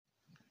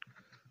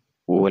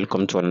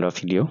Welcome to another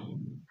video.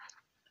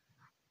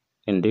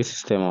 In this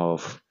system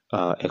of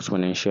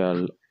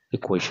exponential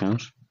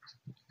equations,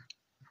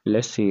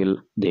 let's see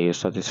the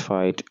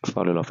satisfied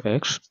value of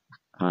x.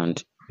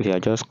 And if you are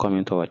just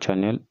coming to our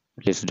channel,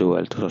 please do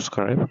well to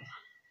subscribe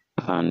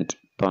and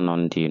turn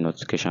on the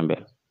notification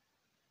bell.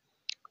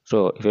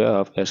 So if you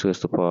have x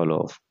raised to the power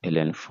of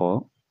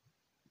ln4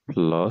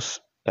 plus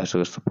x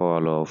raised to the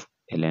power of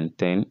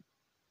ln10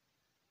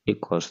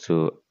 equals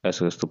to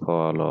x raised to the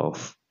power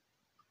of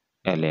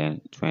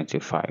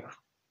ln25.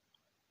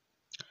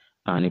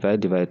 And if I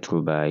divide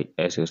through by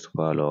x raised to the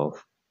power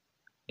of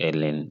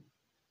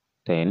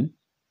ln10,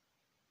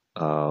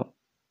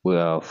 we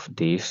have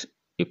this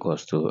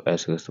equals to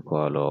x raised to the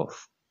power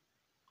of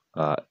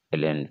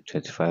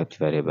ln25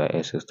 divided by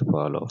x raised to the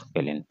power of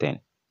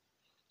ln10.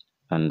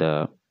 And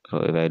so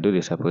if I do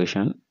the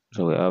separation,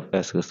 so we have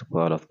x raised to the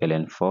power of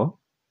ln4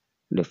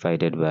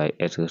 divided by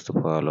x raised to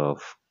the power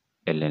of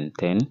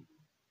ln10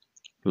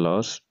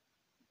 plus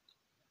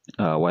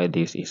y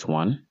this is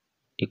 1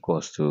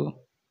 equals to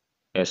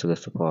x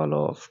raised to the power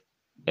of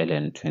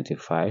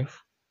ln25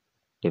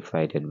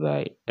 divided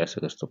by x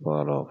raised to the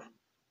power of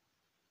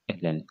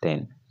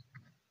ln10.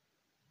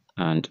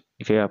 And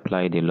if you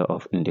apply the law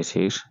of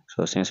indices,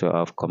 so since we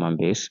have common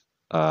base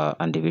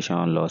and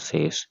division law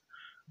says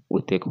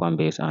we take one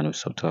base and we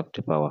subtract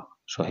the power.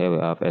 So here we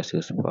have x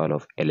raised to the power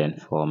of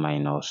ln4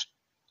 minus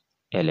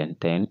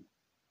ln10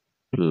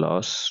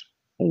 plus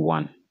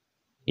 1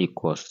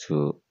 equals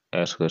to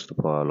x raised to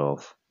the power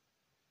of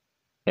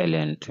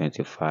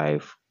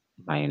ln25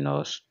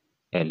 minus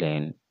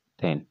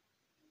ln10.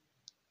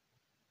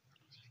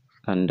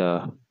 And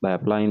by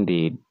applying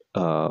the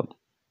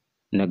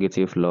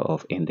negative law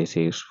of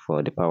indices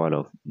for the power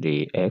of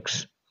the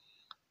x,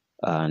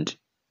 and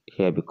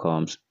here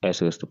becomes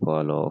x raised to the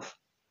power of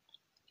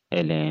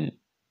ln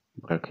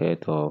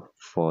bracket of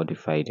 4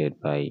 divided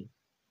by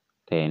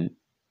 10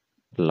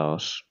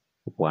 plus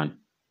 1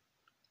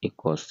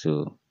 equals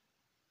to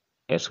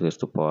x raised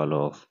to the power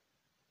of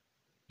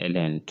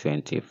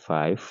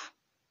ln25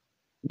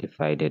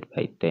 divided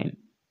by 10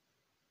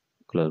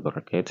 close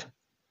bracket.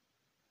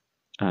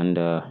 And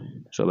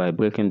so by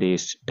breaking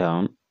this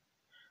down,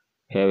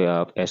 here we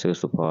have x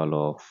raised to the power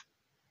of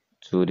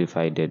 2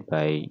 divided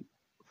by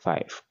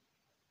 5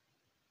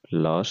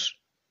 plus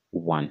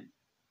 1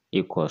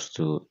 equals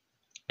to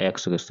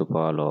x raised to the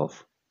power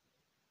of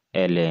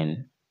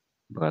ln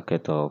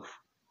bracket of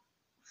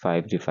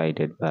 5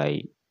 divided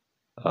by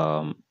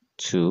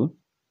 2.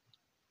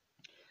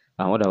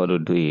 And what I want to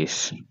do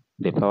is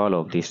the power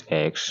of this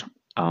x,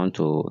 I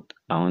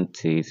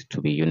want it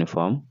to be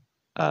uniform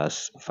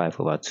as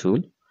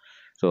 5/2.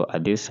 So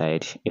at this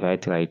side, if I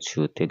try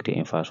to take the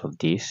inverse of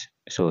this,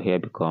 so here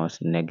becomes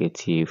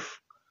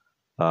negative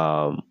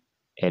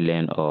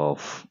ln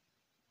of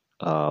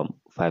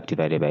 5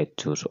 divided by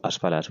 2. So as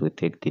far as we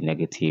take the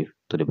negative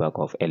to the back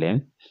of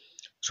ln,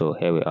 so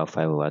here we have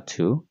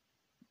 5/2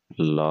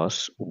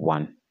 plus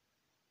 1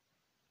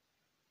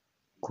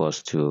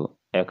 equals to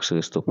x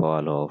raised to the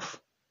power of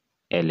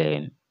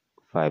ln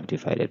 5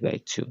 divided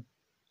by 2.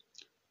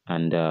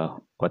 And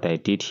what I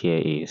did here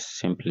is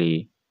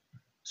simply,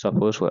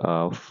 suppose we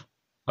have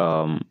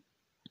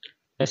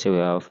let's say we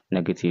have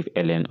negative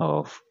ln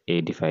of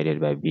a divided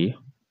by b.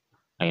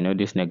 I know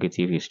this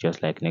negative is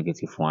just like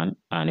 -1,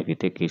 and if you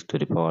take it to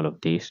the power of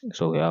this,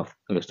 so we have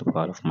raised to the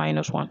power of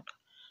 -1,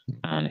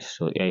 and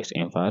so here is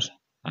inverse,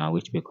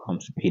 which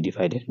becomes b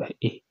divided by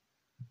a.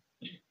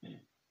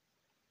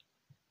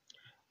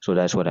 So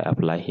that's what I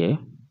apply here.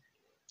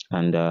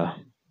 And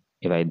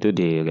if I do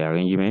the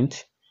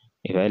rearrangement,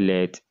 if I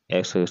let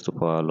x raised to the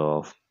power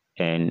of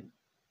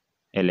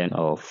ln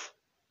of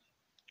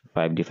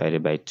 5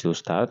 divided by 2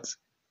 start,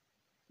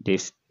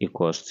 this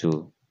equals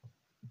to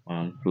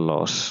 1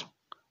 plus,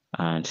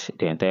 and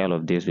the entire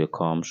of this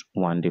becomes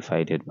 1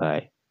 divided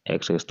by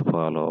x raised to the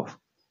power of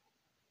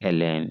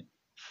ln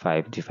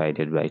 5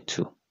 divided by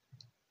 2.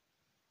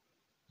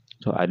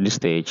 So at this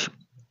stage,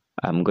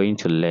 I'm going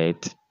to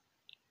let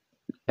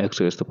x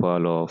raised to the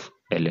power of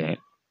ln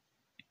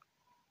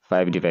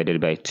 5 divided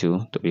by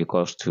 2 to be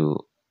equals to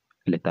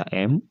letter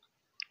m.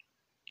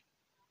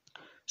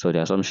 So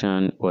the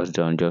assumption was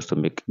done just to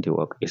make the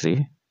work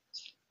easy.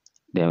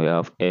 Then we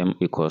have m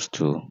equals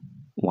to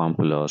 1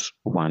 plus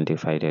 1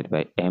 divided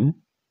by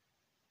m.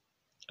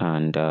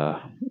 And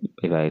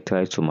if I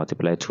try to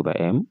multiply 2 by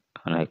m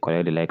and I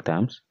collect the like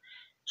terms,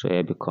 so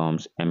here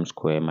becomes m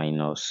squared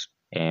minus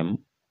m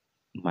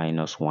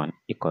minus 1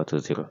 equal to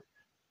 0.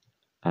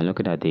 And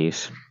looking at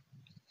this,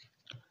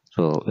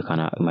 so we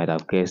might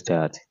have guessed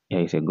that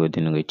here is a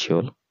golden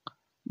ratio,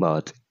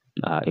 but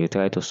if you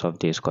try to solve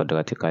this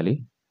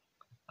quadratically,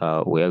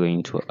 we are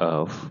going to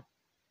have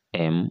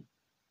m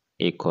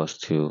equals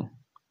to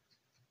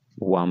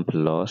 1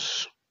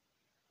 plus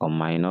or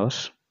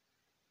minus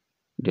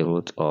the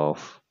root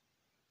of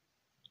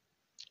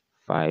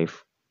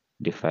 5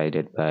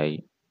 divided by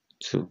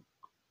 2.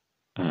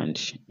 And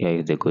here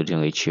is the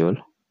golden ratio,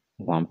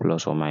 1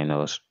 plus or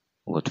minus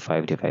root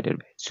 5 divided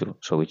by 2,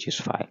 so which is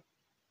 5.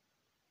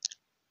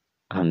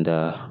 And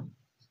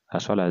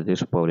as far as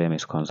this problem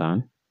is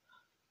concerned,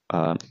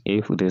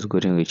 if this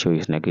golden ratio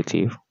is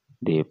negative,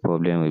 the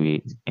problem will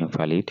be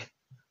invalid.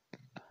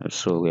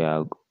 So we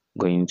are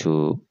going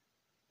to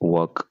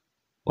work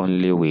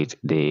only with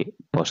the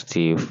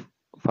positive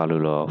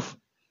value of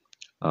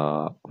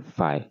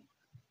phi.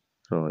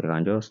 So you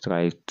can just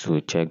try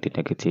to check the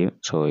negative,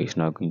 so it's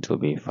not going to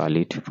be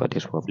valid for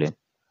this problem,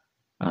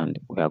 and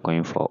we are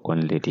going for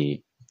only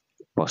the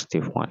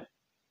positive one.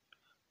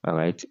 All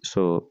right,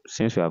 so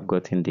since we have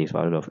gotten this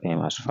value of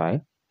m as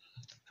phi,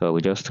 so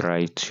we just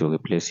try to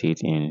replace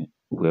it in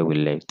where we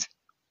left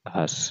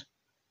as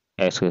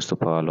x raised to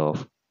the power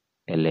of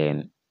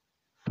ln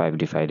 5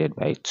 divided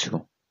by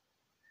 2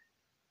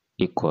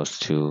 equals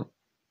to,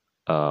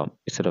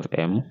 instead of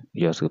m,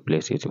 just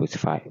replace it with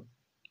 5.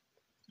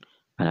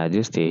 And at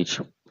this stage,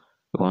 we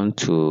want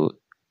to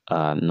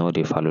know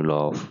the value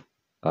of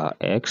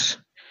x.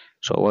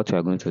 So what we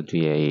are going to do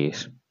here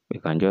is we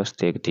can just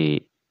take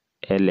the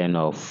ln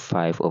of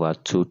 5 over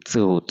 2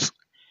 roots.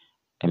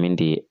 I mean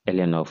the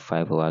ln of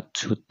 5 over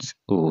 2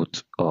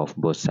 roots of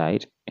both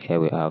sides. Here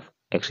we have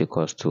x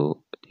equals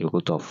to the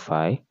root of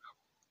 5.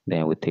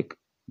 Then we take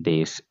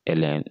this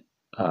ln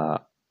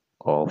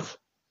of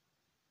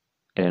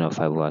 5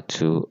 over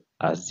 2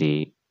 as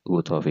the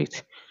root of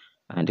it,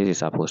 and this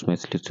is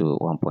approximately to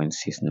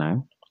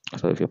 1.69.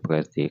 So if you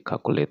press the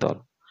calculator,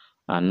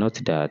 and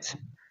note that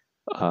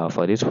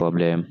for this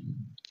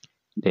problem,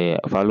 the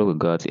value we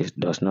got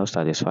does not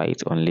satisfy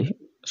it only.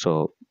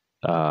 So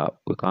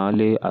we can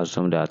only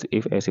assume that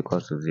if s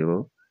equals to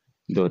 0,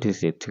 though this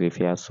is a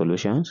trivial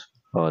solution,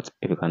 but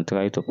if you can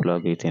try to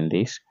plug it in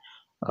this,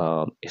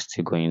 it's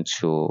still going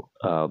to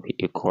be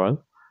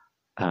equal.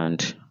 And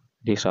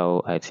this is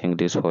how I think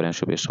this problem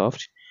should be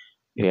solved.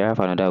 If you have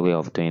another way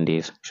of doing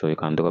this, so you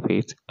can drop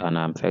it, and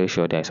I'm very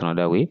sure there's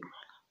another way.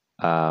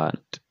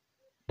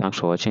 Thanks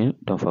for watching.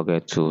 Don't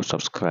forget to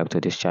subscribe to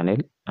this channel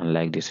and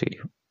like this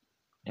video.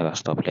 Never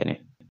stop learning.